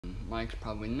Mic's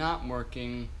probably not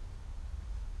working.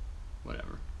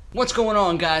 Whatever. What's going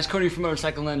on, guys? Cody from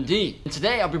themotorcycleMD. And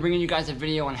today I'll be bringing you guys a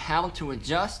video on how to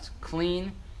adjust,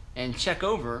 clean, and check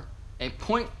over a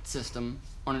point system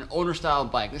on an older style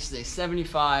bike. This is a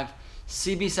 75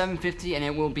 CB750 and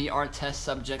it will be our test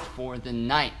subject for the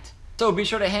night. So be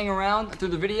sure to hang around through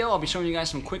the video. I'll be showing you guys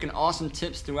some quick and awesome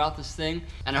tips throughout this thing.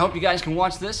 And I hope you guys can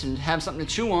watch this and have something to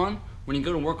chew on when you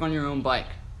go to work on your own bike.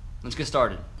 Let's get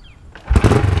started.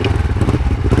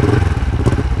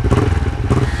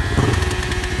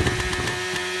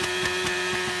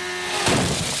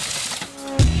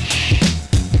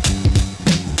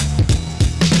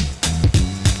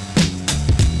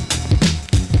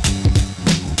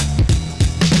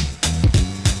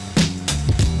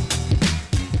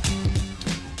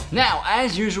 Now,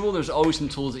 as usual, there's always some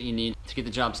tools that you need to get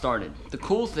the job started. The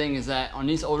cool thing is that on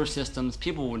these older systems,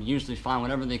 people would usually find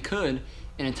whatever they could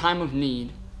in a time of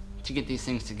need to get these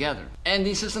things together. And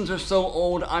these systems are so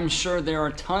old, I'm sure there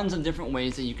are tons of different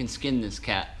ways that you can skin this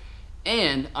cat.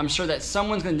 And I'm sure that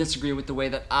someone's going to disagree with the way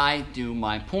that I do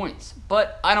my points.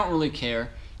 But I don't really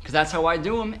care, because that's how I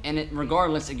do them, and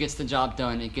regardless, it gets the job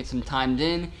done. It gets them timed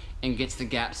in and gets the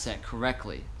gap set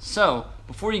correctly. So,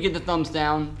 before you get the thumbs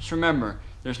down, just remember,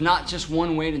 there's not just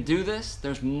one way to do this,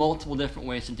 there's multiple different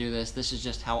ways to do this. This is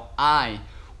just how I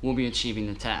will be achieving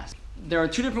the task. There are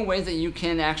two different ways that you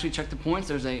can actually check the points.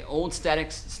 There's a old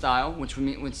static style, which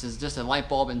is just a light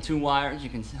bulb and 2 wires. You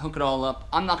can hook it all up.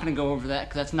 I'm not gonna go over that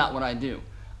because that's not what I do.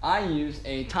 I use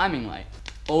a timing light.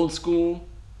 Old school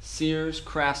Sears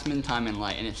Craftsman timing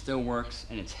light, and it still works,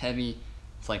 and it's heavy.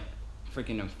 It's like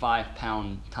freaking a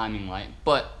 5-pound timing light,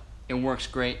 but it works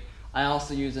great. I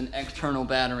also use an external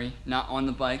battery, not on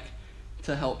the bike,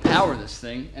 to help power this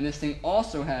thing. And this thing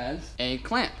also has a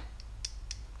clamp.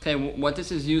 Okay, what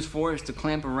this is used for is to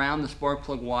clamp around the spark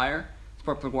plug wire. The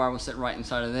spark plug wire will sit right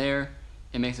inside of there.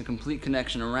 It makes a complete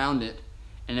connection around it,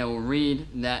 and it will read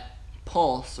that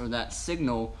pulse or that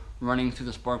signal running through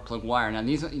the spark plug wire. Now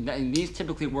these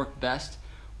typically work best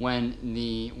when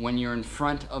you're in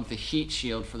front of the heat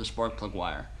shield for the spark plug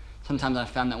wire. Sometimes I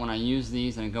found that when I use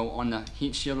these and I go on the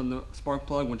heat shield of the spark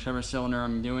plug, whichever cylinder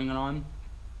I'm doing it on,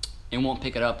 it won't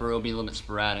pick it up or it'll be a little bit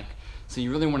sporadic. So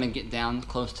you really want to get down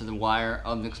close to the wire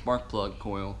of the spark plug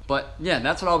coil. But yeah,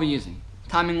 that's what I'll be using.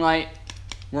 Timing light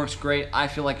works great. I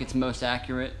feel like it's most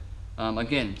accurate.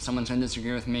 Again, someone's going to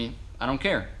disagree with me. I don't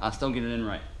care. I'll still get it in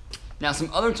right. Now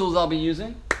some other tools I'll be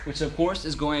using, which of course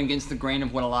is going against the grain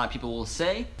of what a lot of people will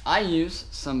say. I use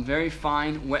some very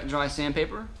fine wet dry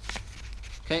sandpaper.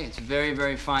 Okay, it's very,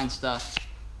 very fine stuff.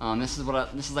 This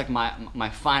is like my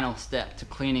final step to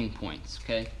cleaning points.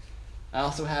 Okay, I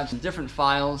also have some different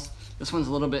files. This one's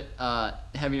a little bit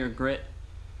heavier grit,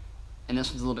 and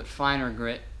this one's a little bit finer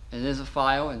grit. It is a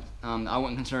file, and I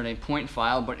wouldn't consider it a point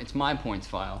file, but it's my points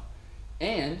file.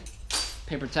 And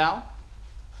paper towel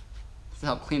to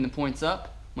help clean the points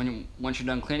up once you're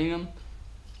done cleaning them.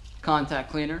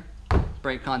 Contact cleaner,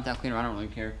 brake contact cleaner. I don't really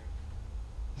care,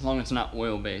 as long as it's not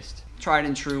oil-based. Tried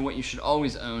and true, what you should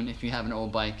always own if you have an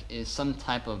old bike is some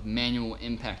type of manual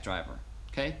impact driver.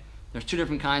 Okay? There's two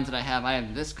different kinds that I have. I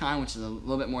have this kind, which is a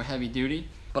little bit more heavy duty,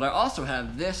 but I also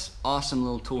have this awesome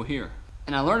little tool here.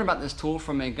 And I learned about this tool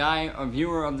from a guy, a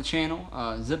viewer of the channel,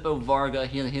 Zippo Varga.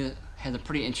 He has a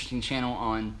pretty interesting channel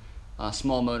on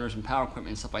small motors and power equipment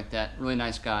and stuff like that. Really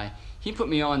nice guy. He put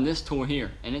me on this tool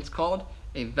here, and it's called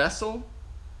a Vessel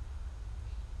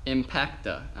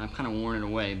Impacta. I've kind of worn it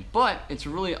away, but it's a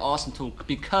really awesome tool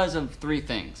because of 3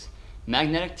 things: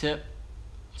 magnetic tip,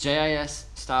 JIS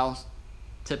style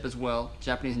tip as well,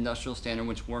 Japanese industrial standard,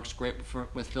 which works great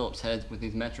with Phillips heads with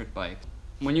these metric bikes.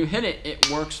 When you hit it,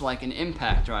 it works like an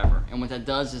impact driver, and what that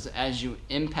does is as you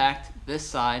impact this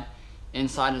side,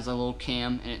 inside is a little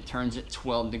cam, and it turns it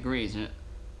 12 degrees, and it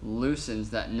loosens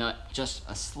that nut just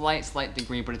a slight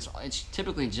degree, but it's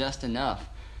typically just enough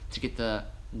to get the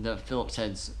Phillips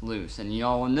heads loose. And you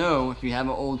all know, if you have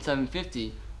an old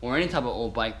 750 or any type of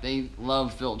old bike, they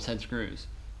love Phillips head screws.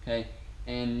 Okay,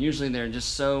 and usually they're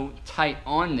just so tight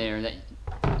on there that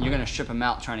you're gonna strip them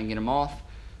out trying to get them off.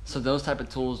 So those type of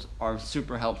tools are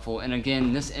super helpful. And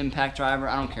again, this impact driver,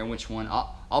 I don't care which one.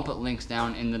 I'll put links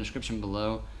down in the description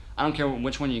below. I don't care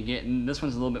which one you get. And this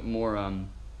one's a little bit more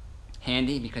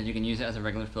handy because you can use it as a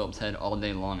regular Phillips head all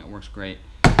day long. It works great.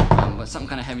 But something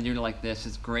kind of heavy duty like this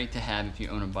is great to have if you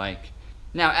own a bike.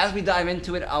 Now, as we dive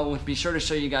into it, I will be sure to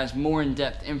show you guys more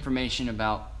in-depth information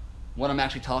about what I'm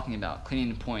actually talking about. Cleaning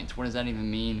the points, what does that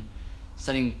even mean?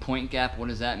 Setting point gap, what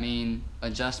does that mean?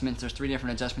 Adjustments, there's 3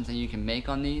 different adjustments that you can make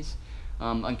on these.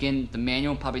 Again, the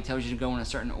manual probably tells you to go in a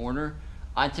certain order.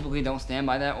 I typically don't stand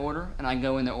by that order, and I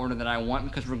go in the order that I want,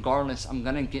 because regardless, I'm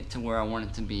going to get to where I want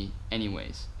it to be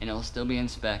anyways, and it'll still be in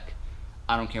spec.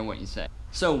 I don't care what you say.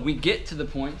 So we get to the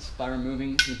points by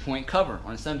removing the point cover.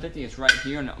 On a 750, it's right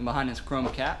here behind this chrome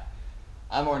cap.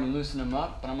 I've already loosened them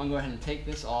up, but I'm going to go ahead and take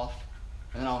this off,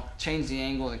 and then I'll change the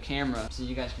angle of the camera so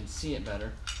you guys can see it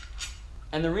better.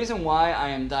 And the reason why I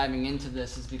am diving into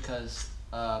this is because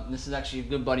this is actually a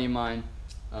good buddy of mine.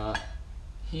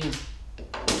 He's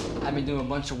had me do a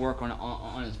bunch of work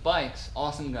on his bikes.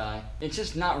 Awesome guy. It's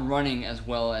just not running as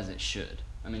well as it should.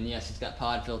 I mean, yes, it's got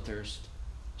pod filters,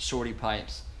 shorty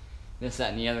pipes, this,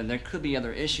 that, and the other. There could be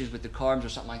other issues with the carbs or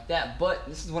something like that, but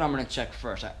this is what I'm going to check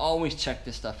first. I always check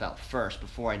this stuff out first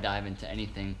before I dive into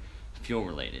anything fuel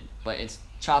related. But it's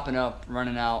chopping up,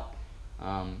 running out,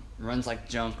 runs like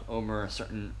junk over a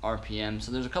certain RPM.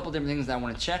 So there's a couple different things that I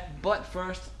want to check, but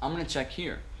first I'm going to check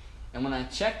here. And when I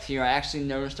checked here, I actually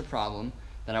noticed a problem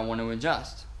that I want to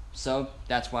adjust. So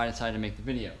that's why I decided to make the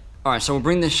video. Alright, so we'll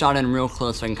bring this shot in real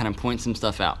close so I can kind of point some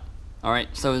stuff out.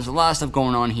 Alright, so there's a lot of stuff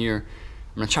going on here.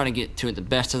 I'm going to try to get to it the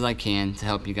best as I can to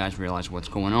help you guys realize what's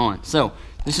going on. So,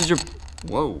 this is your,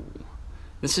 whoa,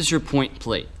 this is your point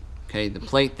plate. Okay, the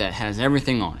plate that has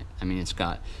everything on it. I mean, it's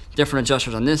got different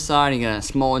adjusters on this side. You got a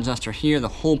small adjuster here. The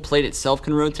whole plate itself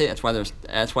can rotate.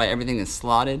 That's why everything is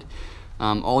slotted.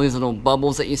 All these little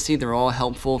bubbles that you see, they're all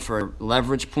helpful for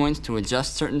leverage points to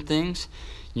adjust certain things.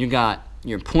 You got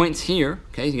your points here.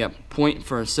 Okay, you got point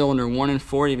for cylinder 1 and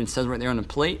 4. It even says right there on the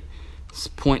plate. It's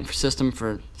point for system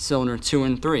for cylinder 2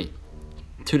 and 3.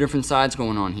 Two different sides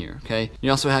going on here. Okay, you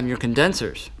also have your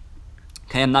condensers.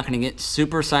 Okay, I'm not going to get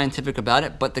super scientific about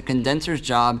it, but the condenser's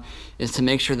job is to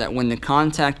make sure that when the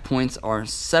contact points are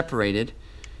separated,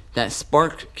 that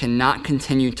spark cannot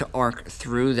continue to arc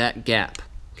through that gap.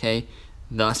 Okay,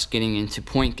 thus getting into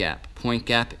point gap. Point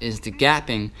gap is the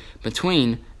gapping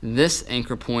between this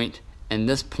anchor point and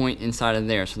this point inside of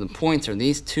there. So the points are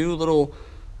these two little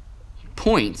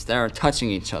points that are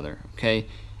touching each other. Okay,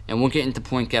 and we'll get into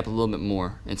point gap a little bit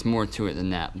more. It's more to it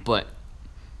than that, but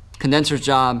condenser's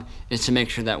job is to make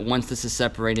sure that once this is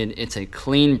separated, it's a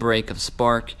clean break of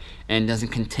spark and doesn't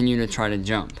continue to try to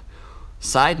jump.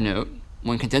 Side note,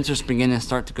 when condensers begin to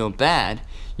start to go bad,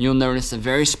 you'll notice a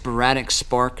very sporadic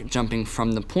spark jumping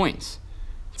from the points.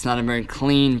 It's not a very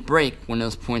clean break when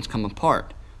those points come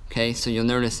apart. Okay, so you'll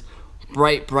notice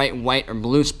bright white or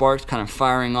blue sparks kind of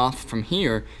firing off from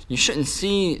here. You shouldn't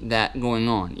see that going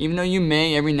on, even though you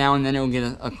may every now and then it'll get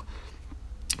a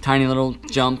tiny little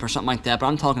jump or something like that, but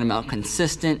I'm talking about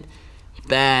consistent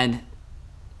bad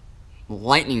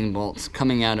lightning bolts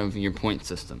coming out of your point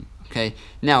system. Okay,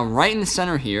 now right in the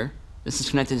center here, this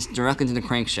is connected directly to the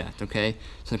crankshaft. Okay,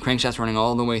 so the crankshaft's running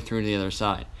all the way through to the other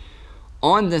side.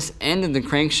 On this end of the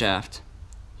crankshaft,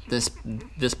 this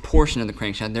portion of the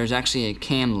crankshaft, there's actually a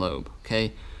cam lobe.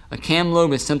 Okay, a cam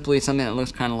lobe is simply something that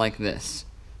looks kind of like this.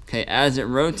 Okay, as it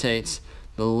rotates,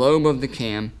 the lobe of the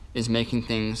cam is making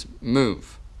things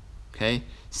move. Okay,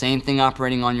 same thing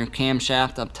operating on your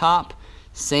camshaft up top,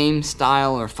 same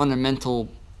style or fundamental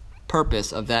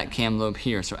purpose of that cam lobe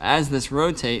here. So as this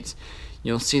rotates,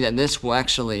 you'll see that this will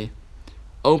actually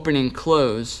open and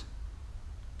close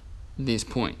these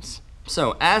points.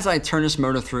 So as I turn this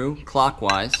motor through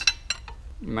clockwise,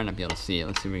 you might not be able to see it.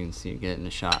 Let's see if we can see it, get it in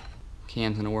the shot.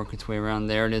 Cam's gonna work its way around.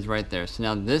 There it is right there. So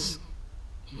now this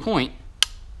point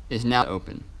is now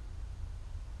open.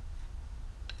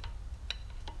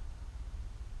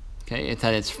 Okay, it's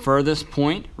at its furthest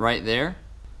point right there.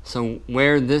 So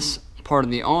where this part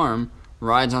of the arm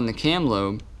rides on the cam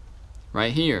lobe,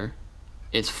 right here,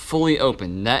 it's fully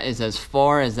open. That is as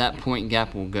far as that point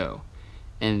gap will go.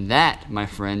 And that, my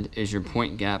friend, is your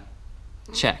point gap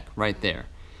check right there.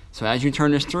 So as you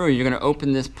turn this through, you're going to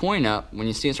open this point up. When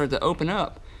you see it start to open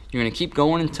up, you're going to keep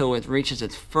going until it reaches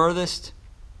its furthest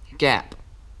gap.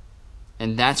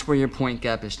 And that's where your point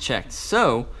gap is checked.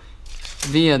 So,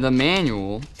 via the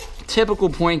manual, typical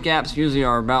point gaps usually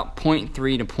are about 0.3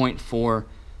 to 0.4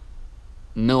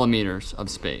 millimeters of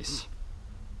space.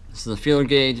 This is a feeler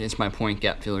gauge. It's my point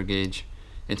gap feeler gauge.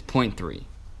 It's 0.3.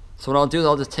 So what I'll do is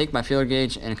I'll just take my feeler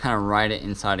gauge and kind of ride it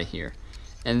inside of here.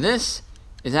 And this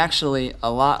is actually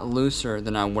a lot looser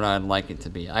than what I'd like it to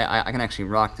be. I can actually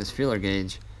rock this feeler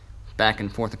gauge back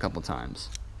and forth a couple times.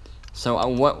 So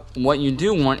what you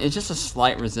do want is just a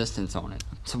slight resistance on it.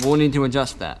 So we'll need to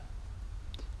adjust that.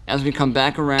 As we come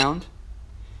back around,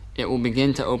 it will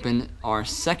begin to open our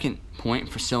second point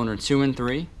for cylinder 2 and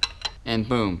 3. And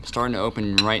boom, starting to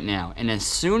open right now. And as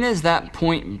soon as that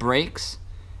point breaks,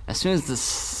 as soon as the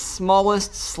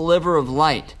smallest sliver of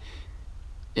light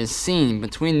is seen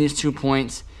between these 2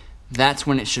 points, that's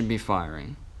when it should be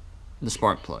firing, the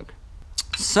spark plug.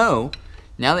 So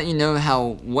now that you know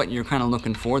what you're kind of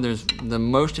looking for, there's the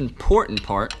most important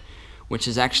part, which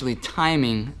is actually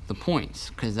timing the points,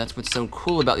 because that's what's so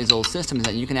cool about these old systems,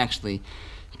 that you can actually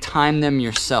time them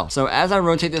yourself. So as I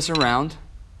rotate this around,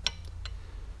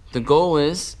 the goal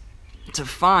is to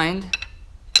find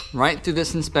right through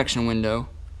this inspection window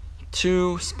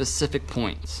 2 specific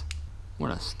points.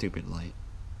 What a stupid light.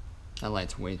 That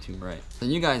light's way too bright. So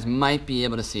you guys might be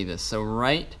able to see this. So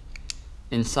right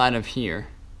inside of here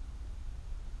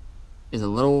is a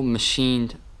little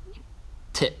machined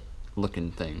tip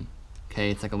looking thing. Okay,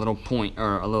 it's like a little point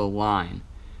or a little line.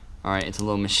 Alright, it's a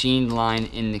little machined line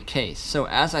in the case. So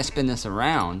as I spin this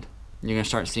around, you're going to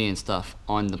start seeing stuff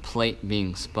on the plate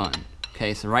being spun.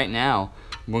 Okay, so right now,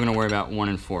 we're going to worry about 1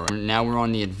 and 4. Now we're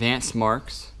on the advanced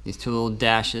marks, these 2 little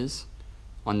dashes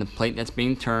on the plate that's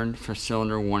being turned for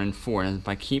cylinder 1 and 4. And if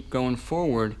I keep going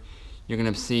forward, you're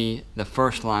going to see the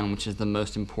first line, which is the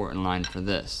most important line for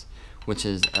this, which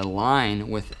is a line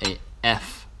with a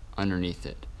F underneath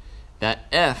it. That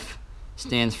F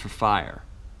stands for fire.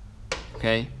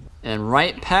 Okay? And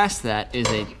right past that is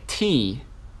a T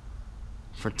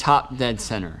for top dead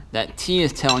center. That T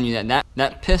is telling you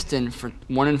that piston for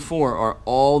 1 and 4 are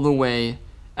all the way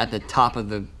at the top of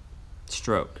the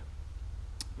stroke.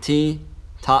 T,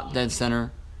 top dead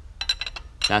center,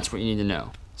 that's what you need to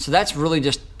know. So that's really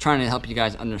just trying to help you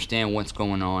guys understand what's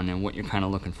going on and what you're kind of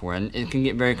looking for. And it can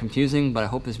get very confusing, but I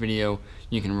hope this video,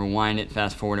 you can rewind it,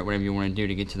 fast forward it, whatever you want to do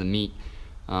to get to the meat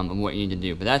of what you need to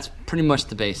do. But that's pretty much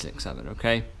the basics of it,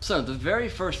 okay? So the very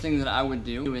first thing that I would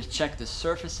do is check the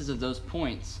surfaces of those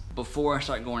points before I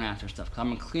start going after stuff. Because I'm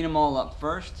going to clean them all up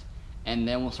first, and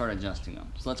then we'll start adjusting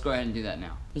them. So let's go ahead and do that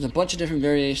now. There's a bunch of different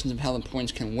variations of how the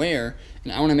points can wear,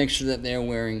 and I want to make sure that they're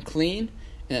wearing clean,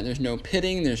 and that there's no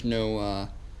pitting, there's no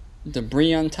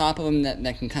debris on top of them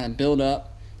that can kind of build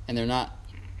up, and they're not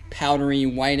powdery,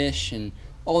 whitish, and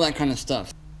all that kind of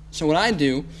stuff. So what I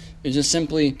do is just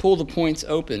simply pull the points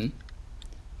open,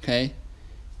 okay,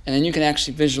 and then you can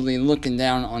actually visually looking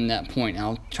down on that point.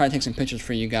 I'll try to take some pictures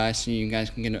for you guys so you guys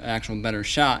can get an actual better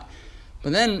shot.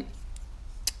 But then,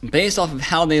 based off of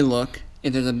how they look,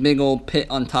 if there's a big old pit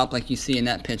on top like you see in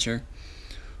that picture,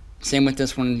 same with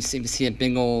this one, you see a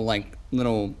big old like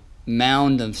little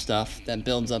mound of stuff that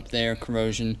builds up there,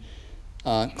 corrosion,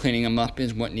 cleaning them up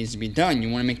is what needs to be done. You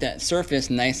want to make that surface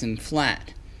nice and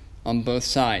flat on both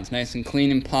sides, nice and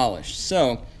clean and polished.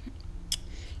 So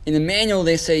in the manual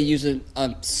they say use a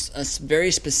very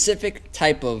specific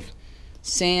type of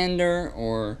sander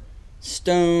or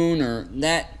stone or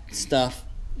that stuff.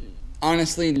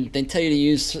 Honestly, they tell you to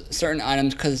use certain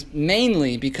items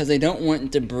mainly because they don't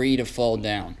want debris to fall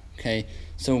down, okay?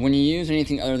 So when you use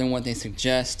anything other than what they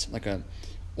suggest, like a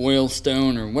oil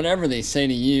stone or whatever they say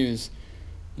to use,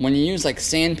 when you use like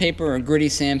sandpaper or gritty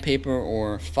sandpaper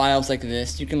or files like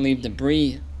this, you can leave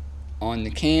debris on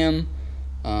the cam,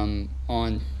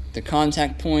 on the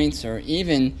contact points, or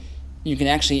even you can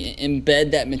actually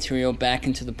embed that material back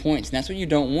into the points, and that's what you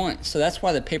don't want. So that's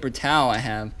why the paper towel I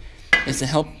have is to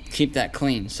help keep that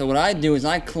clean. So what I do is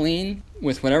I clean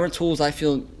with whatever tools I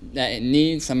feel that it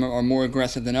needs. Some are more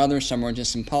aggressive than others, some are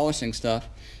just some polishing stuff.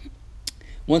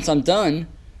 Once I'm done,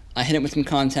 I hit it with some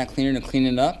contact cleaner to clean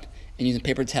it up and use a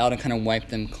paper towel to kind of wipe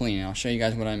them clean. And I'll show you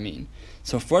guys what I mean.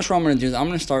 So first what I'm going to do is I'm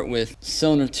going to start with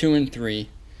cylinder 2 and 3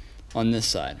 on this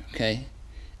side, okay?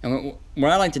 And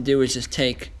what I like to do is just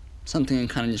take something and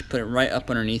kind of just put it right up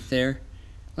underneath there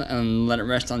and let it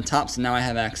rest on top, so now I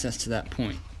have access to that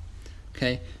point.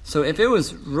 Okay, so if it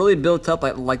was really built up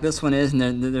like this one is,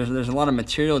 and there's a lot of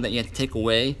material that you have to take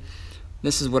away,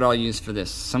 this is what I'll use for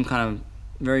this, some kind of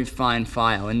very fine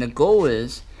file. And the goal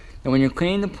is that when you're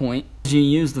cleaning the point, you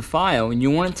use the file and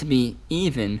you want it to be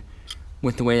even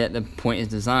with the way that the point is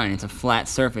designed. It's a flat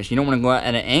surface. You don't want to go out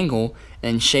at an angle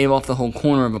and shave off the whole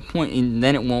corner of a point, and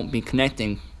then it won't be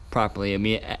connecting properly. It'll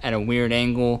be at a weird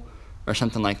angle or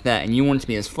something like that. And you want it to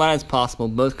be as flat as possible,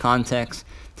 both contacts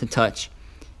to touch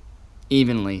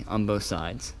evenly on both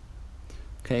sides.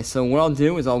 Okay, so what I'll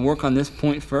do is I'll work on this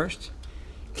point first,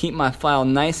 keep my file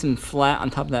nice and flat on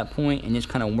top of that point, and just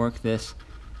kind of work this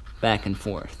back and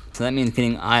forth. So that means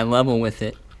getting eye level with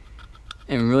it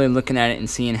and really looking at it and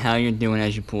seeing how you're doing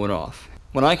as you pull it off.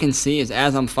 What I can see is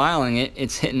as I'm filing it,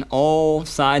 it's hitting all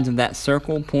sides of that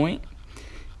circle point,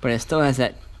 but it still has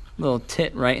that little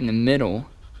tit right in the middle,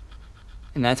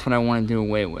 and that's what I want to do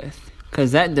away with.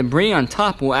 Because that debris on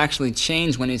top will actually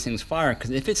change when these things fire, because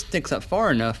if it sticks up far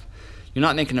enough, you're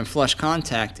not making a flush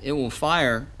contact, it will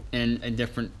fire in a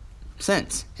different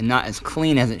sense, and not as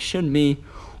clean as it should be,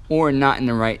 or not in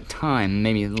the right time,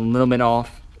 maybe a little bit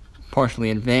off,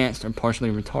 partially advanced, or partially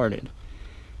retarded.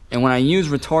 And when I use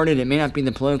retarded, it may not be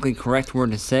the politically correct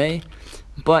word to say,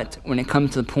 but when it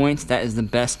comes to the points, that is the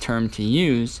best term to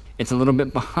use. It's a little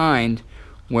bit behind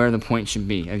where the point should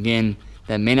be. Again,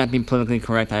 that may not be politically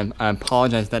correct. I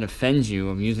apologize if that offends you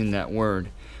of using that word.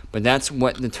 But that's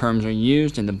what the terms are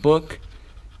used in the book,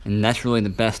 and that's really the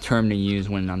best term to use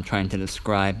when I'm trying to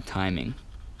describe timing.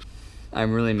 I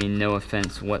really mean no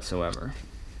offense whatsoever.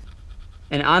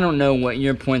 And I don't know what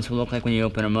your points will look like when you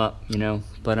open them up, you know,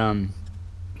 but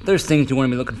there's things you want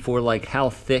to be looking for, like how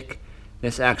thick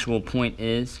this actual point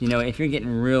is. You know, if you're getting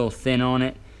real thin on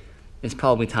it, it's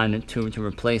probably time to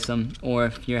replace them. Or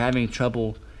if you're having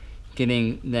trouble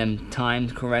getting them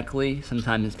timed correctly,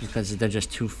 sometimes it's because they're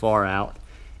just too far out,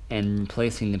 and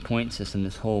replacing the point system,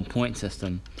 this whole point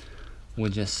system,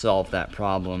 would just solve that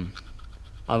problem.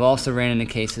 I've also ran into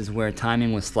cases where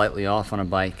timing was slightly off on a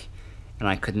bike, and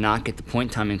I could not get the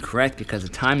point timing correct because the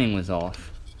timing was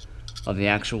off of the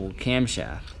actual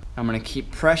camshaft. I'm going to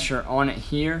keep pressure on it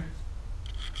here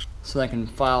so that I can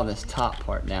file this top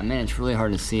part down. Man, it's really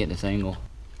hard to see at this angle.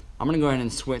 I'm going to go ahead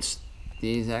and switch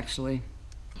these actually.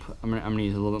 I'm going to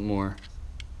use a little bit more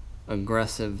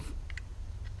aggressive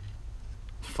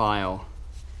file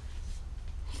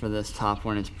for this top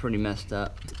one. It's pretty messed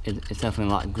up. It's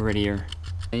definitely a lot grittier.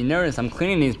 And you notice I'm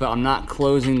cleaning these, but I'm not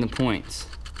closing the points.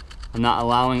 I'm not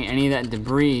allowing any of that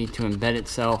debris to embed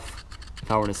itself. If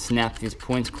I were to snap these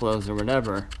points closed or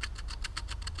whatever,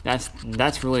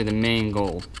 that's really the main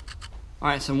goal.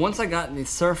 Alright, so once I got the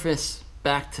surface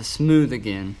back to smooth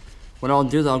again, what I'll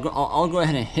do is I'll go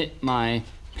ahead and hit my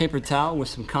paper towel with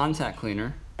some contact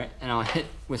cleaner, right? And I'll hit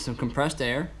with some compressed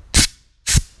air,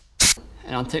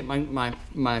 and I'll take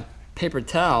my paper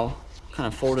towel, kind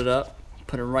of fold it up,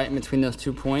 put it right in between those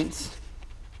 2 points,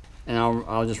 and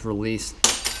I'll just release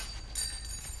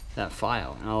that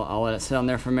file. And I'll let it sit on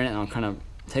there for a minute, and I'll kind of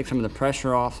take some of the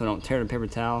pressure off so I don't tear the paper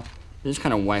towel. Just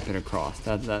kind of wipe it across.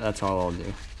 That's all I'll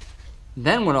do.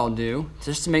 Then what I'll do,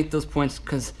 just to make those points,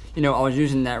 because you know I was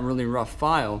using that really rough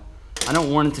file, I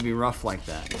don't want it to be rough like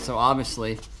that. So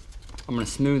obviously, I'm going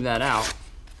to smooth that out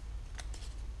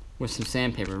with some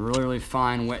sandpaper. Really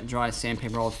fine, wet, dry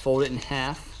sandpaper. I'll fold it in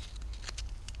half.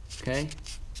 Okay.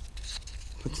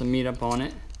 Put some meat up on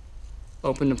it.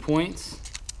 Open the points.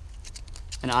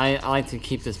 And I like to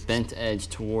keep this bent edge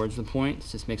towards the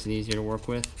points. Just makes it easier to work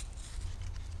with.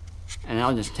 And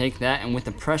I'll just take that, and with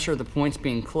the pressure of the points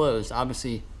being closed,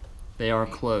 obviously they are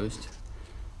closed,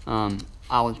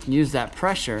 I'll use that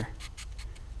pressure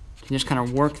to just kind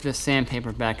of work this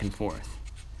sandpaper back and forth.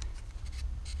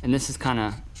 And this is kind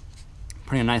of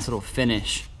putting a nice little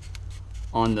finish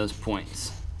on those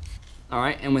points.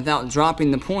 Alright, and without dropping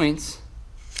the points,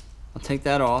 I'll take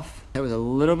that off. That was a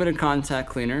little bit of contact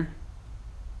cleaner,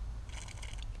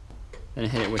 then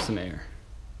hit it with some air.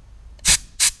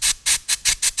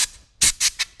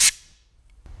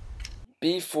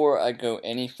 Before I go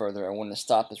any further, I want to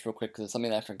stop this real quick because it's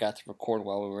something that I forgot to record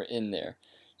while we were in there.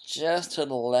 Just to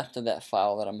the left of that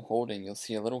file that I'm holding, you'll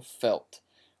see a little felt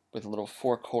with a little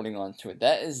fork holding onto it.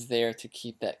 That is there to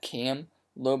keep that cam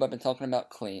lobe I've been talking about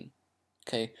clean.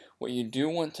 Okay, what you do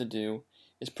want to do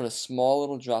is put a small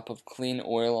little drop of clean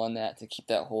oil on that to keep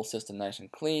that whole system nice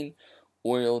and clean,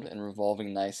 oiled, and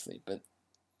revolving nicely. But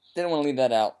didn't want to leave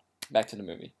that out. Back to the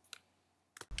movie.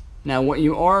 Now what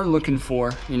you are looking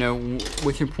for, you know,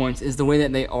 with your points is the way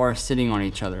that they are sitting on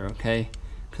each other, okay?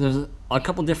 Because there's a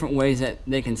couple different ways that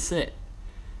they can sit.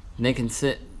 They can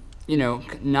sit, you know,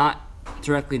 not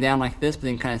directly down like this, but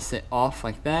they can kind of sit off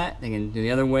like that. They can do the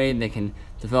other way. They can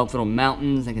develop little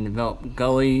mountains. They can develop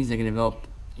gullies. They can develop,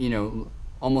 you know,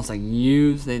 almost like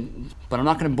U's. But I'm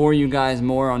not going to bore you guys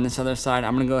more on this other side.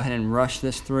 I'm going to go ahead and rush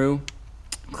this through,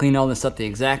 clean all this up the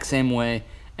exact same way,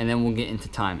 and then we'll get into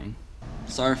timing.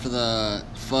 Sorry for the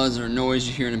fuzz or noise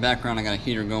you hear in the background. I got a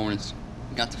heater going. It's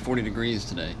got to 40 degrees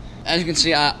today. As you can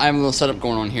see, I have a little setup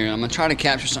going on here. I'm going to try to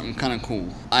capture something kind of cool.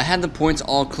 I had the points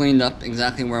all cleaned up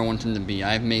exactly where I want them to be.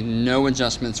 I've made no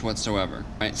adjustments whatsoever.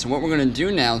 All right, so what we're going to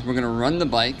do now is we're going to run the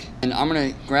bike, and I'm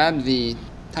going to grab the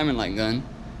timing light gun,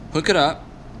 hook it up.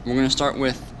 We're going to start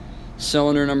with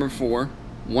cylinder number 4.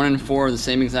 1 and 4 are the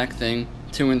same exact thing.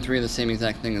 2 and 3 are the same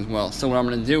exact thing as well. So what I'm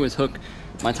going to do is hook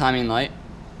my timing light,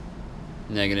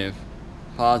 negative,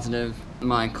 positive.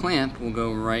 My clamp will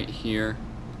go right here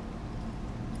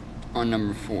on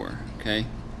number 4, okay?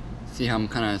 See how I'm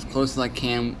kind of as close as I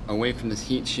can away from this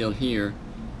heat shield here,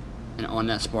 and on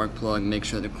that spark plug, make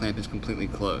sure the clamp is completely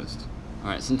closed.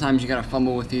 Alright, sometimes you gotta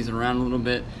fumble with these around a little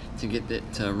bit to get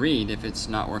it to read if it's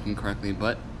not working correctly,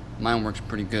 but mine works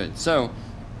pretty good. So,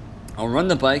 I'll run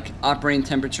the bike, operating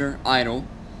temperature, idle,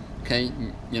 okay?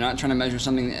 You're not trying to measure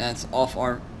something that's off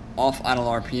idle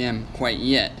RPM quite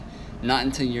yet. not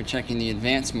until you're checking the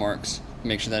advance marks,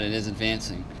 make sure that it is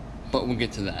advancing. But we'll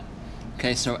get to that.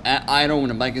 Okay, so at idle, when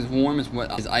the bike is warm,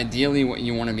 is ideally what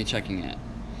you want to be checking at.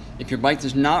 If your bike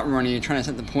is not running, you're trying to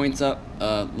set the points up,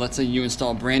 let's say you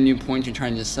install brand new points, you're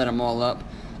trying to just set them all up.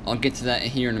 I'll get to that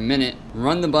here in a minute.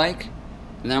 Run the bike,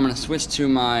 and then I'm going to switch to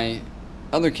my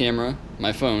other camera,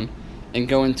 my phone, and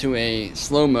go into a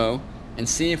slow-mo and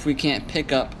see if we can't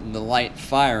pick up the light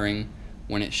firing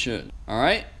when it should.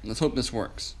 Alright, let's hope this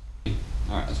works.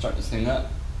 Alright, let's start this thing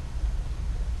up.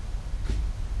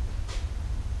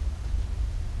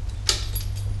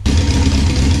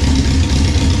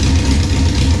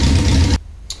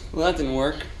 Well, that didn't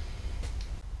work.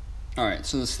 Alright,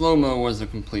 so the slow-mo was a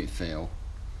complete fail.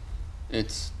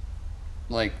 It's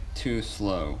like too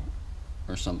slow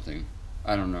or something.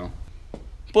 I don't know.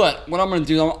 But what I'm going to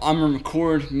do, I'm going to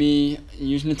record me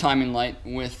using the timing light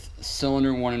with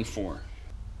cylinder 1 and 4.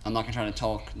 I'm not going to try to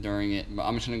talk during it, but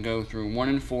I'm just going to go through 1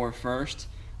 and 4 first.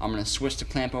 I'm going to switch the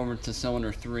clamp over to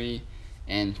cylinder 3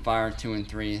 and fire 2 and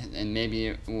 3, and maybe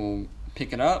it will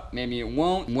pick it up, maybe it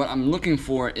won't. What I'm looking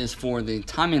for is for the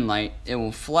timing light, it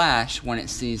will flash when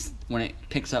it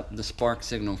picks up the spark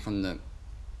signal from the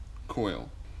coil.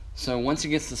 So once it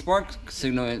gets the spark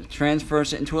signal, it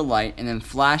transfers it into a light and then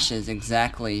flashes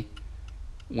exactly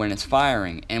when it's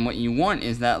firing. And what you want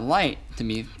is that light to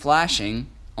be flashing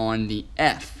on the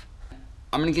F.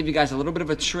 I'm going to give you guys a little bit of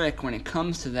a trick when it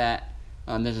comes to that.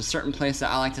 There's a certain place that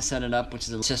I like to set it up, which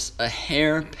is just a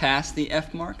hair past the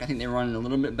F mark. I think they run it a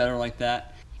little bit better like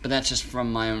that. But that's just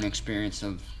from my own experience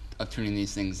of tuning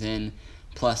these things in.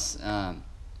 Plus,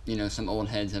 you know, some old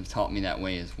heads have taught me that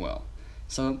way as well.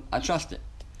 So I trust it.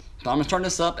 So I'm going to start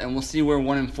this up and we'll see where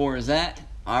 1 and 4 is at.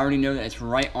 I already know that it's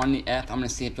right on the F. I'm going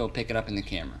to see if it'll pick it up in the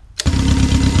camera.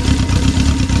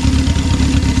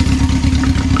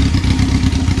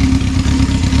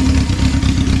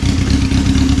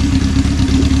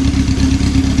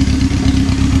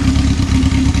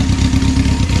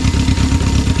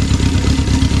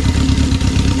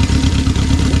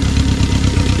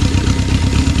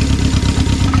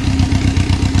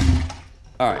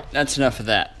 Alright, that's enough of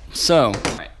that. So,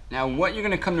 now what you're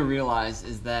going to come to realize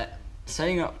is that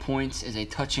setting up points is a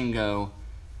touch and go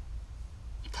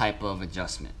type of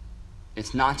adjustment.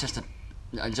 It's not just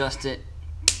adjust it.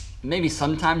 Maybe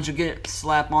sometimes you get it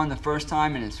slap on the first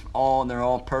time and they're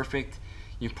all perfect.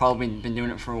 You've probably been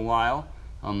doing it for a while.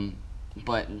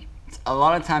 But a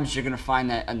lot of times you're going to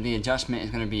find that the adjustment is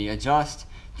going to be adjust,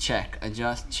 check,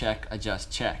 adjust, check,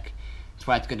 adjust, check. That's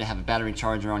why it's good to have a battery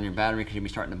charger on your battery, because you'll be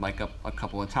starting to bike up a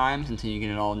couple of times until you get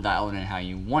it all dialed in how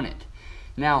you want it.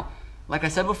 Now, like I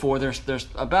said before, there's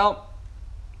about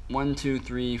 1, 2,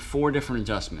 3, 4 different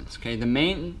adjustments. Okay, the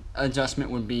main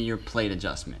adjustment would be your plate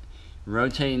adjustment,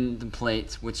 rotating the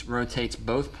plates, which rotates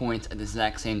both points at the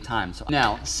exact same time. So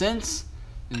now, since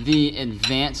the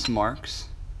advance marks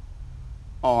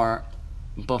are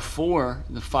before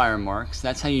the fire marks,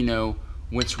 that's how you know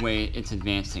which way it's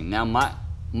advancing. Now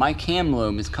my cam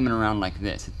lobe is coming around like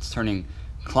this. It's turning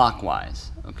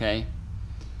clockwise, okay?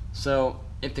 So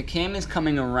if the cam is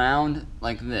coming around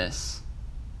like this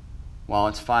while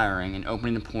it's firing and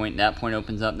opening the point, that point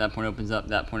opens up, that point opens up,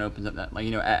 that point opens up, that, like,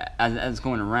 you know, as it's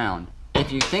going around.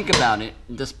 If you think about it,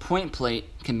 this point plate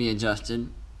can be adjusted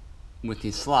with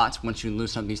these slots once you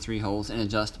loosen up these 3 holes and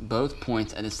adjust both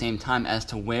points at the same time as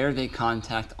to where they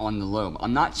contact on the lobe.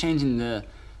 I'm not changing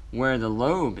where the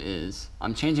lobe is,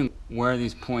 I'm changing where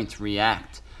these points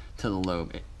react to the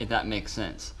lobe, if that makes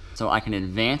sense. So I can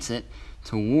advance it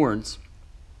towards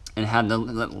and have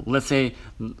let's say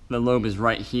the lobe is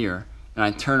right here, and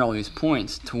I turn all these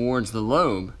points towards the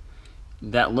lobe,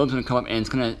 that lobe's going to come up and it's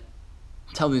going to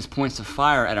tell these points to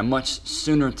fire at a much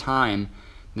sooner time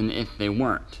than if they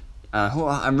weren't.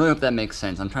 I really hope that makes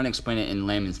sense. I'm trying to explain it in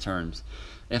layman's terms.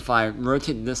 If I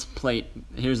rotate this plate,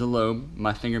 here's the lobe,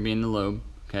 my finger being the lobe,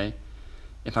 okay?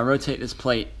 If I rotate this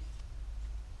plate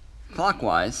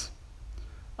clockwise,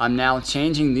 I'm now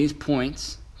changing these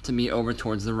points to be over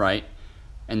towards the right,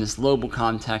 and this lobe will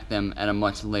contact them at a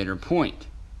much later point,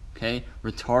 okay?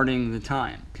 Retarding the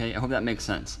time, okay? I hope that makes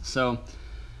sense. So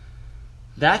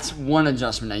that's one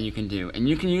adjustment that you can do, and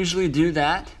you can usually do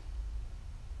that.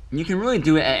 You can really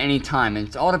do it at any time, and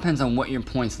it all depends on what your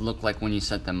points look like when you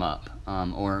set them up,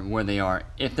 or where they are.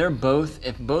 If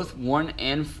both 1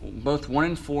 and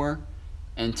 4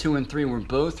 and 2 and 3 were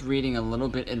both reading a little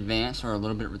bit advanced or a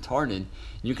little bit retarded,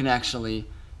 you can actually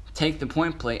take the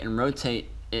point plate and rotate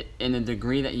it in the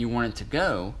degree that you want it to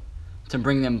go to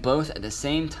bring them both at the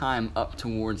same time up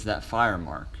towards that fire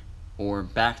mark or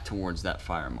back towards that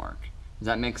fire mark. Does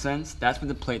that make sense? That's what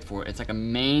the plate's for. It's like a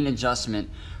main adjustment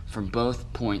for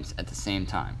both points at the same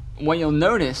time. What you'll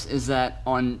notice is that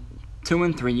on 2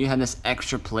 and 3, you have this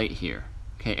extra plate here.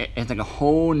 Okay, it's like a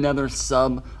whole nother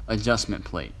sub adjustment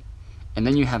plate. And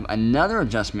then you have another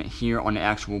adjustment here on the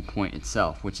actual point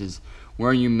itself, which is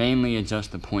where you mainly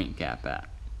adjust the point gap at.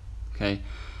 Okay,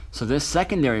 so this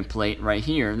secondary plate right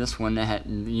here, this one that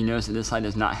you notice that this side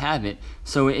does not have it.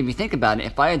 So if you think about it,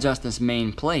 if I adjust this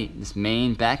main plate, this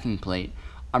main backing plate,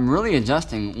 I'm really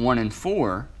adjusting 1 and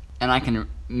 4, and I can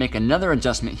make another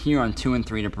adjustment here on 2 and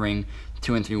 3 to bring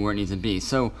 2 and 3 where it needs to be.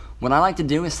 So what I like to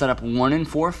do is set up 1 and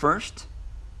 4 first,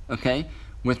 okay,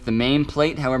 with the main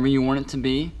plate however you want it to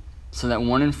be, so that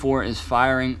 1 and 4 is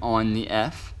firing on the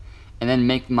F, and then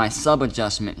make my sub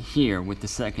adjustment here with the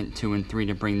second 2 and 3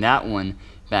 to bring that one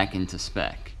back into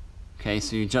spec. Okay,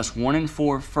 so you adjust 1 and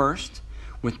 4 first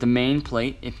with the main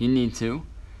plate if you need to,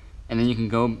 and then you can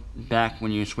go back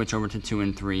when you switch over to 2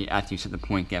 and 3 after you set the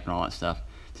point gap and all that stuff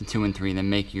to 2 and 3, then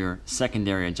make your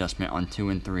secondary adjustment on 2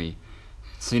 and 3.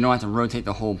 So you don't have to rotate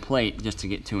the whole plate just to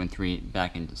get 2 and 3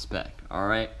 back into spec.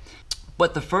 Alright?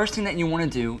 But the first thing that you want to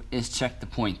do is check the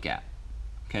point gap.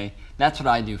 Okay? That's what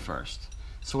I do first.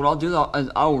 So what I'll do is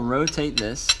I'll rotate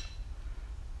this.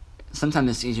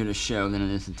 Sometimes it's easier to show than it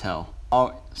is to tell.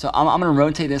 So I'm going to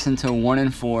rotate this until 1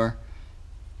 and 4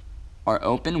 are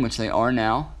open, which they are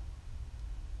now.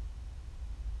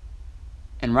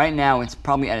 And right now it's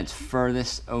probably at its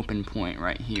furthest open point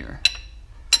right here.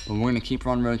 But we're going to keep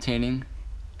on rotating.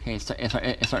 Okay, it's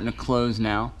starting to close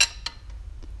now.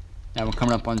 Now we're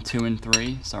coming up on 2 and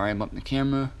 3. Sorry, I bumped the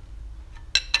camera.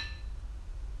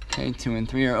 Okay, 2 and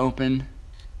 3 are open.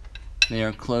 They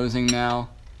are closing now.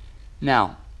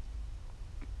 Now,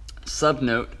 sub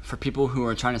note for people who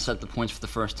are trying to set the points for the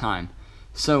first time.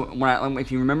 So if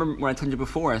you remember what I told you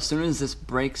before, as soon as this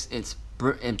breaks,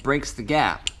 it breaks the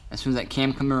gap. As soon as that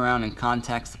cam comes around and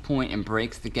contacts the point and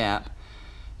breaks the gap,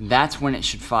 that's when it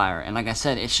should fire. And like I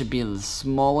said, it should be the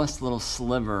smallest little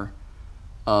sliver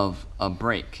of a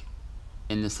break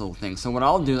in this little thing. So what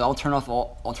I'll do, I'll turn off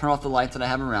the lights that I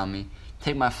have around me,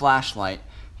 take my flashlight,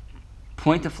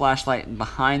 point the flashlight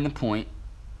behind the point.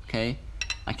 Okay,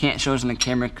 I can't show this on the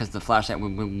camera because the flashlight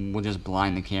will just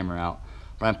blind the camera out.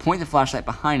 But I point the flashlight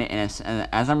behind it, and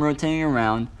as I'm rotating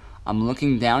around, I'm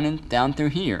looking down through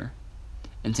here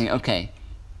and saying, okay,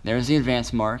 there's the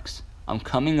advance marks. I'm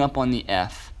coming up on the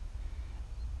F.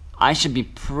 I should be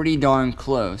pretty darn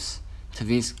close to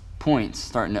these points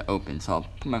starting to open. So I'll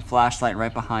put my flashlight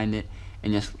right behind it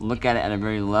and just look at it at a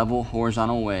very level,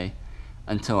 horizontal way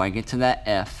until I get to that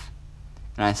F.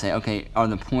 And I say, okay, are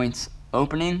the points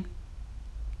opening?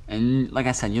 And like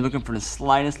I said, you're looking for the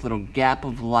slightest little gap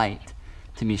of light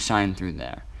to be shined through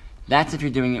there. That's if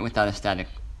you're doing it without a static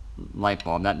light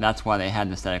bulb. That's why they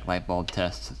had the static light bulb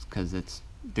tests, because it's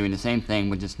doing the same thing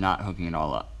but just not hooking it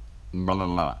all up. Blah, blah,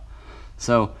 blah.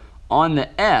 So on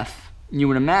the F, you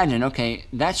would imagine, okay,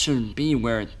 that should be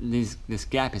where this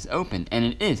gap is open, and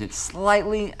it is. It's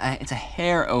slightly, it's a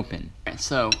hair open.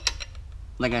 So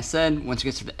like I said, once it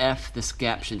gets to the F, this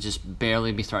gap should just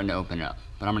barely be starting to open up.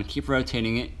 But I'm going to keep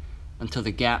rotating it until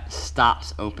the gap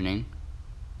stops opening,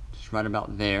 just right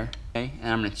about there. Okay,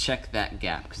 and I'm going to check that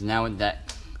gap, because now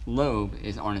that lobe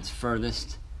is on its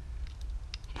furthest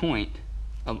point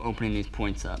of opening these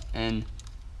points up, and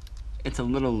it's a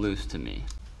little loose to me.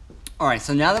 Alright,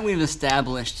 so now that we've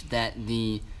established that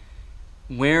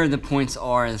where the points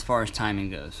are as far as timing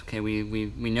goes, okay,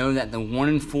 we know that the 1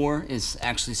 and 4 is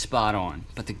actually spot on,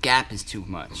 but the gap is too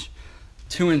much.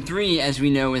 2 and 3, as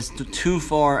we know, is too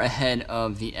far ahead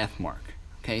of the F mark.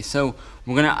 Okay, so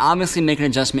we're going to obviously make an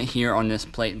adjustment here on this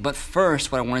plate, but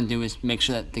first what I want to do is make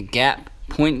sure that the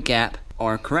point gap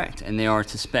are correct, and they are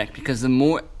to spec, because the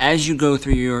more, as you go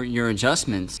through your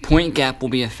adjustments, point gap will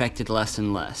be affected less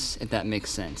and less, if that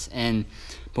makes sense.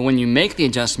 But when you make the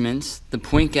adjustments, the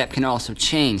point gap can also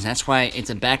change. That's why it's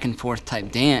a back and forth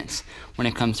type dance when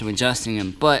it comes to adjusting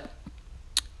them. But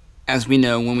as we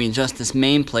know, when we adjust this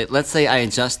main plate, let's say I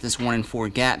adjust this 1 and 4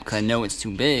 gap because I know it's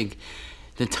too big,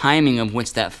 the timing of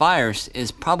which that fires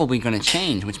is probably going to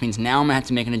change, which means now I'm going to have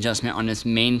to make an adjustment on this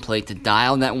main plate to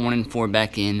dial that 1 and 4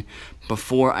 back in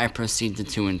before I proceed to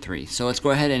 2 and 3. So let's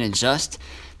go ahead and adjust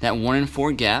that 1 and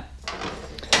 4 gap.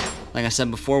 Like I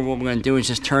said before, what we're going to do is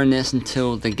just turn this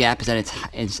until the gap is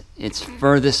at its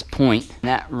furthest point. And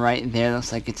that right there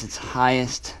looks like it's its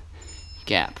highest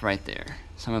gap right there.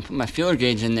 So I'm going to put my feeler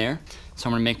gauge in there. So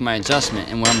I'm going to make my adjustment.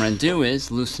 And what I'm going to do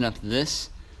is loosen up this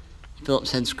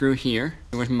Phillips head screw here,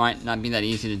 which might not be that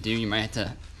easy to do. You might have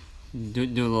to do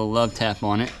a little love tap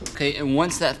on it. Okay, and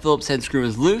once that Phillips head screw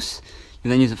is loose, You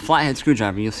then use a flathead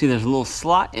screwdriver. You'll see there's a little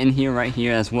slot in here, right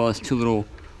here, as well as two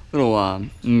little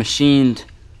machined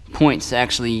points to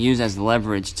actually use as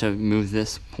leverage to move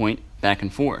this point back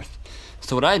and forth.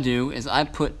 So what I do is I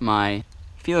put my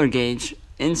feeler gauge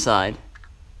inside.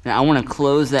 Now I want to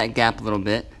close that gap a little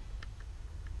bit.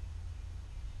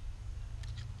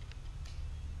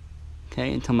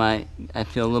 Okay, until I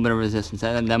feel a little bit of resistance.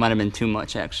 That might have been too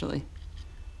much actually.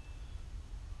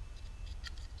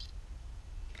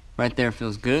 Right there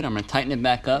feels good. I'm going to tighten it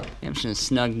back up. I'm just going to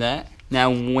snug that. Now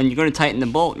when you go to tighten the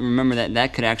bolt, remember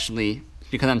that could actually,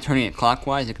 because I'm turning it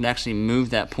clockwise, it could actually move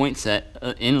that point set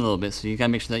in a little bit. So you got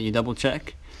to make sure that you double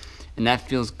check. And that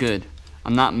feels good.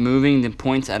 I'm not moving the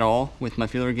points at all with my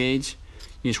feeler gauge.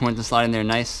 You just want it to slide in there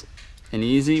nice and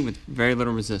easy with very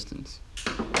little resistance.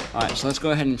 Alright, so let's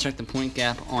go ahead and check the point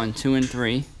gap on 2 and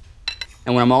 3.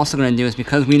 And what I'm also going to do is,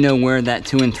 because we know where that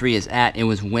 2 and 3 is at, it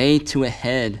was way too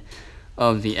ahead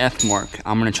of the F mark.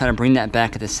 I'm going to try to bring that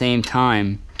back at the same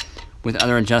time with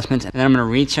other adjustments, and then I'm going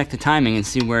to recheck the timing and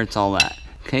see where it's all at.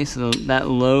 Okay, so that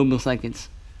lobe looks like it's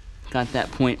got that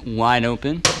point wide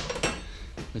open.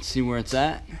 Let's see where it's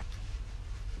at.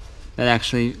 That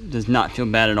actually does not feel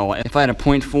bad at all. If I had a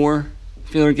 0.4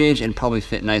 feeler gauge, it'd probably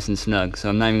fit nice and snug, so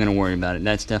I'm not even going to worry about it.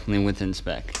 That's definitely within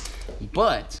spec.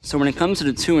 But, so when it comes to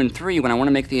the 2 and 3, when I want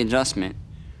to make the adjustment,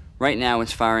 right now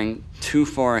it's firing too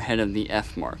far ahead of the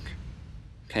F mark.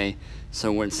 Okay,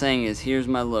 so what it's saying is, here's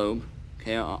my lobe,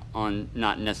 okay, on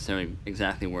not necessarily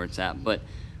exactly where it's at, but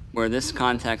where this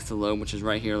contacts the lobe, which is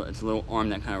right here, it's a little arm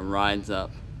that kind of rides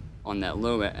up on that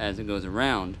lobe as it goes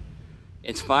around.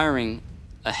 It's firing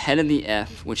ahead of the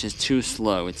F, which is too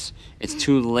slow. It's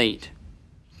too late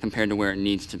compared to where it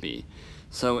needs to be.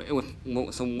 So what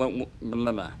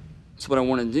I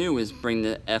want to do is bring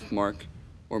the F mark,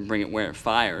 or bring it where it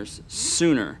fires,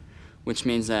 sooner, which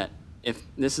means that if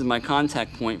this is my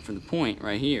contact point for the point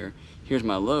right here, here's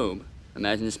my lobe.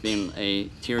 Imagine this being a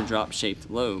teardrop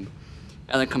shaped lobe.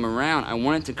 As I come around, I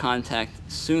want it to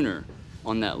contact sooner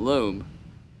on that lobe.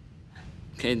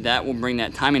 Okay, that will bring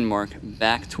that timing mark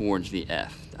back towards the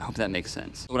F. I hope that makes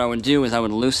sense. What I would do is I would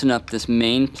loosen up this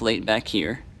main plate back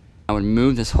here. I would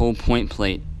move this whole point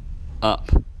plate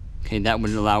up. Okay, that would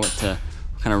allow it to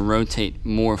kind of rotate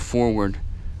more forward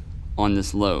on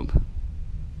this lobe.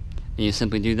 And you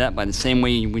simply do that by the same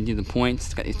way you would do the points.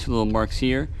 It's got these two little marks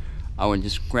here. I would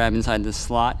just grab inside this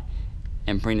slot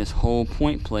and bring this whole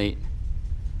point plate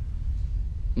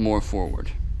more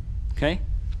forward. Okay?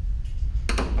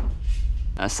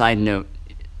 A side note,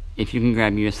 if you can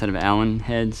grab you a set of Allen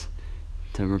heads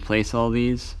to replace all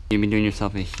these, you'll be doing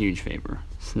yourself a huge favor.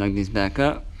 Snug these back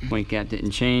up. Point gap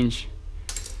didn't change.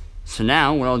 So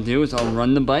now what I'll do is I'll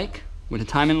run the bike with a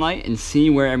timing light and see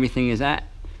where everything is at.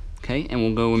 Okay, and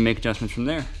we'll go and make adjustments from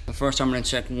there. But first I'm going to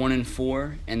check 1 and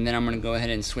 4, and then I'm going to go ahead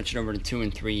and switch it over to 2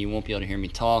 and 3. You won't be able to hear me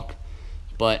talk,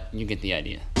 but you get the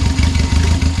idea.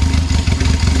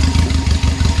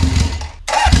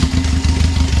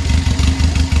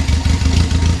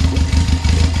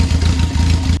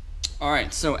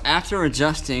 Alright, so after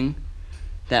adjusting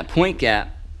that point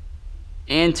gap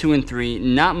and 2 and 3,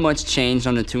 not much changed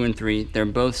on the 2 and 3. They're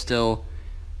both still,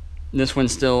 this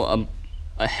one's still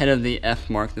ahead of the F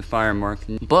mark, the fire mark.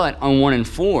 But on 1 and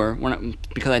 4,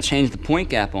 because I changed the point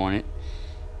gap on it,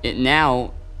 it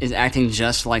now is acting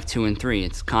just like 2 and 3.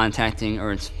 It's contacting,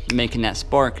 or it's making that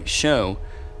spark show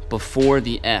before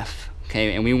the F.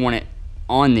 Okay, and we want it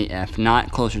on the F,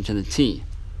 not closer to the T.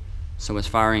 So it's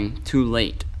firing too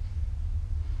late.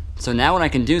 So now what I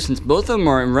can do, since both of them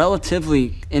are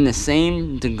relatively in the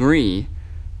same degree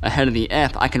ahead of the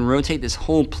F, I can rotate this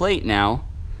whole plate now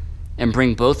and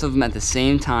bring both of them at the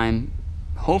same time,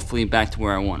 hopefully back to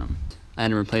where I want them. I had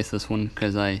to replace this one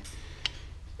because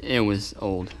it was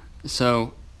old.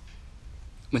 So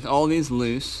with all these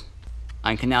loose,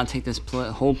 I can now take this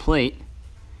whole plate,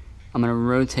 I'm going to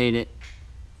rotate it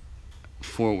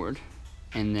forward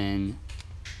and then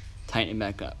tighten it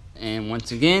back up. And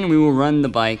once again, we will run the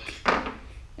bike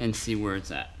and see where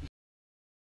it's at.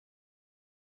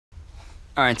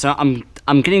 Alright, so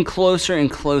I'm getting closer and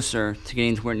closer to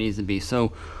getting to where it needs to be.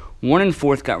 So 1 and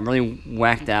 4 got really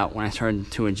whacked out when I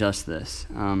started to adjust this.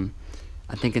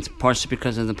 I think it's partially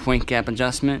because of the point gap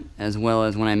adjustment, as well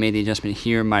as when I made the adjustment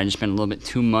here, it might have just been a little bit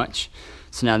too much.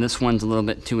 So now this one's a little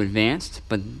bit too advanced,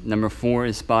 but number 4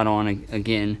 is spot on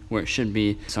again where it should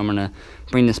be. So I'm going to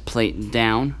bring this plate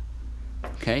down,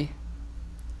 okay,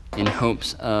 in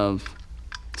hopes of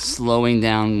slowing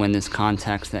down when this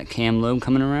contacts that cam lobe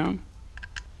coming around.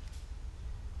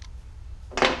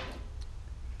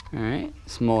 Alright,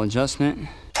 small adjustment.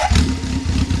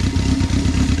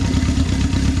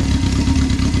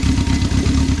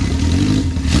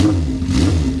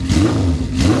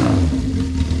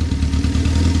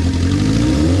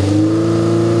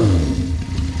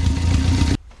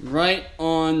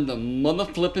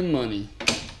 flipping money.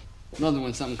 Love it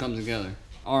when something comes together.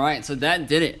 Alright, so that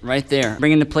did it right there.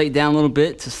 Bringing the plate down a little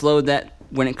bit to slow that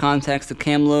when it contacts the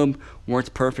cam lobe. Works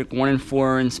perfect. 1 and 4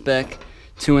 are in spec.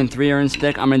 2 and 3 are in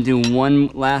spec. I'm going to do one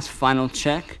last final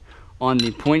check on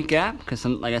the point gap, because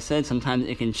like I said, sometimes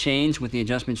it can change with the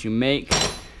adjustments you make.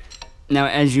 Now,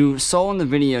 as you saw in the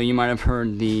video, you might have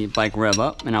heard the bike rev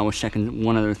up, and I was checking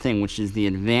one other thing, which is the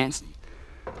advanced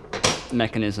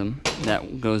mechanism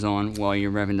that goes on while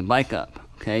you're revving the bike up.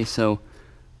 Okay, so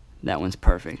that one's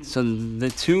perfect. So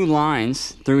the 2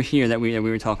 lines through here that we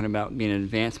were talking about being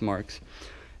advanced marks,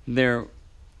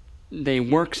 they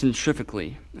work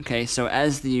centrifugally. Okay, so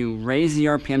as you raise the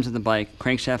RPMs of the bike,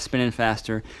 crankshaft spinning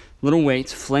faster, little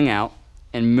weights fling out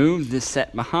and move this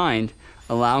set behind,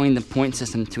 allowing the point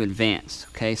system to advance.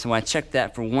 Okay, so I checked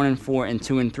that for 1 and 4 and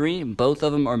 2 and 3. Both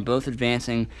of them are both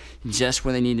advancing just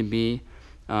where they need to be.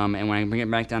 And when I bring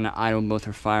it back down to idle, both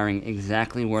are firing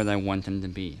exactly where I want them to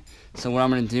be. So what I'm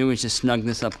going to do is just snug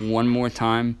this up one more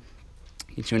time,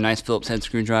 get you a nice Phillips head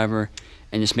screwdriver,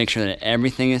 and just make sure that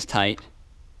everything is tight.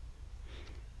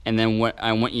 And then what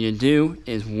I want you to do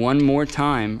is one more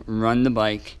time run the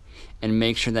bike and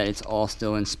make sure that it's all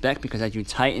still in spec, because as you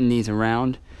tighten these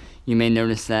around, you may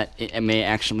notice that it may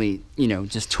actually,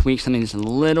 just tweak something just a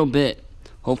little bit.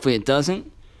 Hopefully it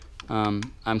doesn't.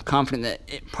 I'm confident that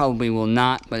it probably will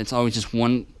not, but it's always just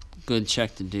one good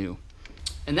check to do.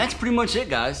 And that's pretty much it,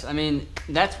 guys. I mean,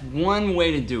 that's one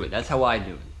way to do it. That's how I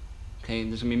do it. Okay,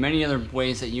 there's gonna be many other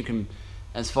ways that you can,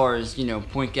 as far as,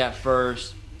 point gap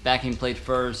first, backing plate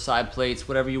first, side plates,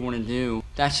 whatever you want to do.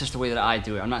 That's just the way that I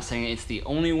do it. I'm not saying it's the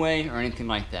only way or anything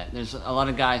like that. There's a lot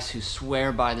of guys who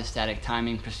swear by the static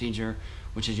timing procedure,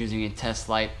 which is using a test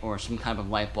light or some type of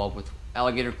light bulb with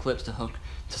alligator clips to hook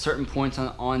to certain points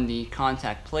on the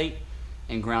contact plate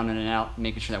and grounding it out,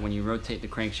 making sure that when you rotate the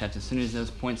crankshaft, as soon as those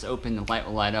points open, the light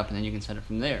will light up and then you can set it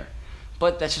from there.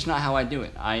 But that's just not how I do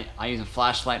it. I use a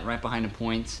flashlight right behind the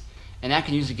points, and that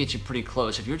can usually get you pretty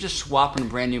close. If you're just swapping a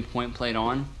brand new point plate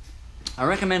on, I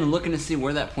recommend looking to see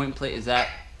where that point plate is at,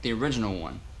 the original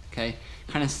one. Okay,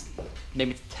 kind of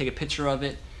maybe take a picture of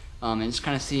it and just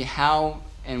kind of see how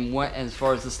and what, as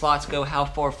far as the slots go, how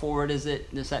far forward is it,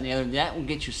 this, that, and the other. That will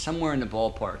get you somewhere in the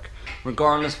ballpark.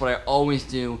 Regardless, what I always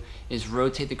do is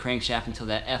rotate the crankshaft until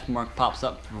that F mark pops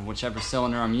up for whichever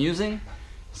cylinder I'm using,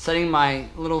 setting my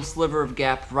little sliver of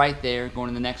gap right there, going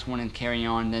to the next one and carrying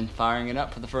on, then firing it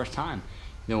up for the first time.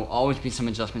 There will always be some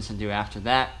adjustments to do after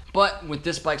that. But with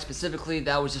this bike specifically,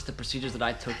 that was just the procedures that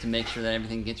I took to make sure that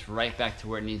everything gets right back to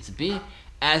where it needs to be,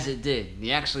 as it did. The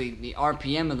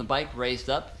RPM of the bike raised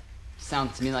up.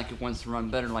 Sounds to me like it wants to run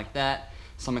better like that.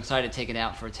 So I'm excited to take it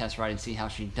out for a test ride and see how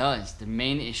she does. The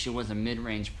main issue was a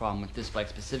mid-range problem with this bike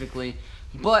specifically,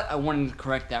 but I wanted to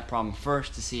correct that problem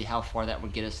first to see how far that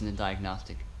would get us in the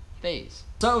diagnostic phase.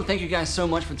 So thank you guys so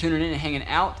much for tuning in and hanging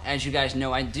out. As you guys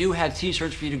know, I do have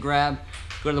t-shirts for you to grab.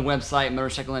 Go to the website,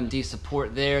 MotorcycleMD,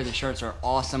 support there. The shirts are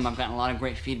awesome. I've gotten a lot of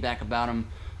great feedback about them.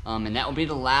 And that will be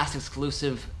the last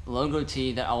exclusive logo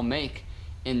tee that I'll make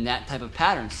in that type of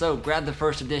pattern. So grab the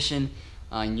first edition.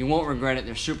 You won't regret it.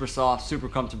 They're super soft, super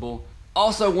comfortable.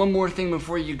 Also, one more thing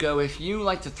before you go. If you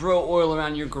like to throw oil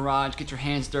around your garage, get your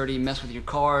hands dirty, mess with your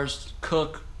cars,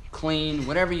 cook, clean,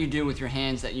 whatever you do with your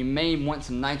hands that you may want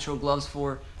some nitro gloves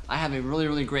for, I have a really,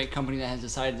 really great company that has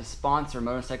decided to sponsor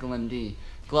MotorcycleMD.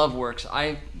 Glove Works.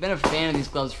 I've been a fan of these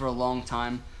gloves for a long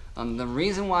time. The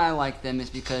reason why I like them is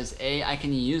because A, I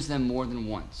can use them more than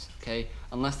once, okay?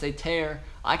 Unless they tear,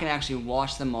 I can actually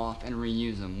wash them off and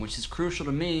reuse them, which is crucial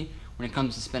to me when it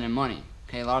comes to spending money,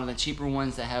 okay? A lot of the cheaper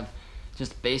ones that have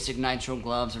just basic nitro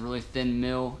gloves, a really thin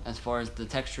mill as far as the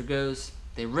texture goes,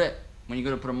 they rip when you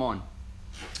go to put them on.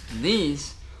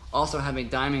 These also have a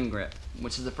diamond grip,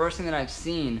 which is the first thing that I've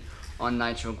seen on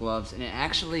nitro gloves, and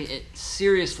it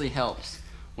seriously helps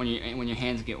when your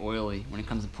hands get oily, when it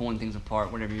comes to pulling things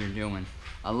apart, whatever you're doing.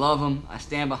 I love them, I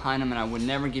stand behind them, and I would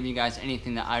never give you guys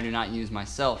anything that I do not use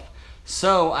myself.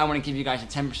 So I want to give you guys a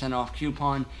 10% off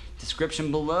coupon. Description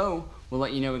below will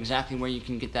let you know exactly where you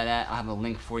can get that at. I'll have a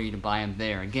link for you to buy them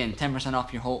there. Again, 10%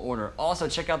 off your whole order. Also,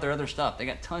 check out their other stuff. They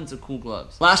got tons of cool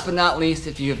gloves. Last but not least,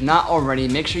 if you have not already,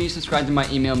 make sure you subscribe to my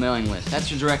email mailing list.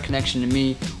 That's your direct connection to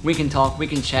me. We can talk, we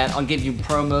can chat. I'll give you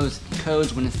promos,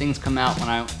 codes when things come out when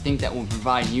I think that will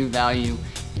provide you value.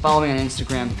 Follow me on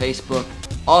Instagram, Facebook.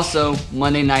 Also,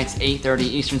 Monday nights, 8:30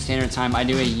 Eastern Standard Time, I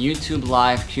do a YouTube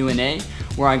live Q&A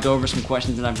where I go over some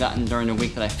questions that I've gotten during the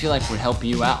week that I feel like would help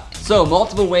you out. So,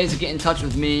 multiple ways to get in touch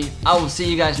with me. I will see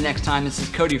you guys next time. This is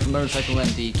Cody from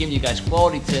MotorcycleMD, giving you guys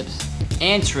quality tips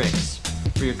and tricks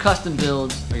for your custom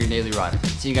builds or your daily rider.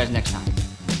 See you guys next time.